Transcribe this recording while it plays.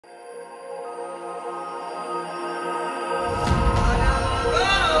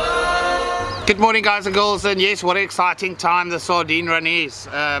Good morning, guys and girls, and yes, what an exciting time the sardine run is.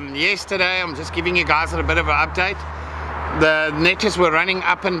 Yesterday, I'm just giving you guys a bit of an update. The netters were running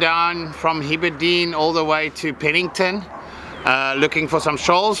up and down from Heberdean all the way to Pennington, looking for some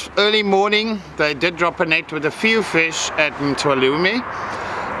shoals. Early morning, they did drop a net with a few fish at Mtwalume,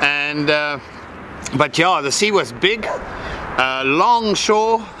 and but yeah, the sea was big, long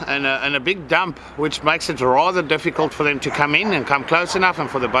shore and a big dump, which makes it rather difficult for them to come in and come close enough and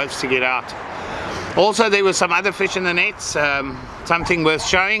for the boats to get out. Also, there were some other fish in the nets, something worth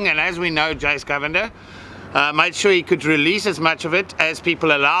showing, and as we know, Jace Govender made sure he could release as much of it as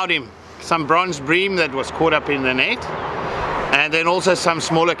people allowed him. Some bronze bream that was caught up in the net, and then also some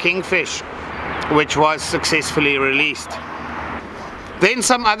smaller kingfish, which was successfully released. Then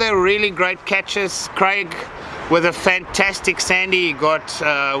some other really great catches. Craig with a fantastic sandy he got,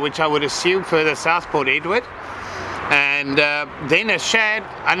 which I would assume further south, Port Edward. And then a shad,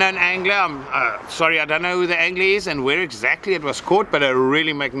 unknown angler. Sorry, I don't know who the angler is and where exactly it was caught, but a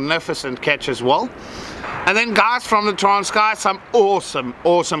really magnificent catch as well. And then guys from the Transkei, some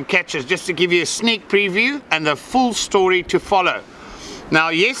awesome catches, just to give you a sneak preview and the full story to follow. Now,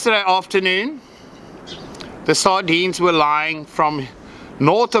 yesterday afternoon, the sardines were lying from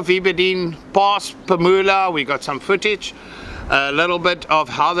north of Heberdean past Pamula. We got some footage, a little bit of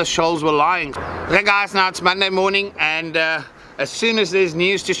how the shoals were lying. Okay guys, now it's Monday morning, and as soon as there's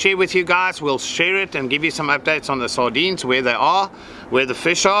news to share with you guys, we'll share it and give you some updates on the sardines, where they are, where the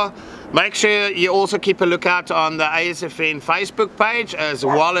fish are. Make sure you also keep a lookout on the ASFN Facebook page, as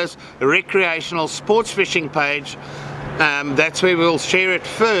well as the recreational sports fishing page. That's where we'll share it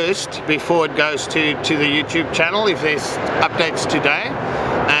first before it goes to the YouTube channel, if there's updates today.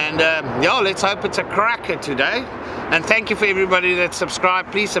 And yeah, let's hope it's a cracker today. And thank you for everybody that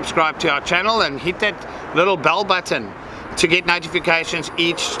subscribed. Please subscribe to our channel and hit that little bell button to get notifications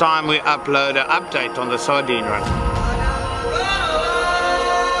each time we upload an update on the sardine run.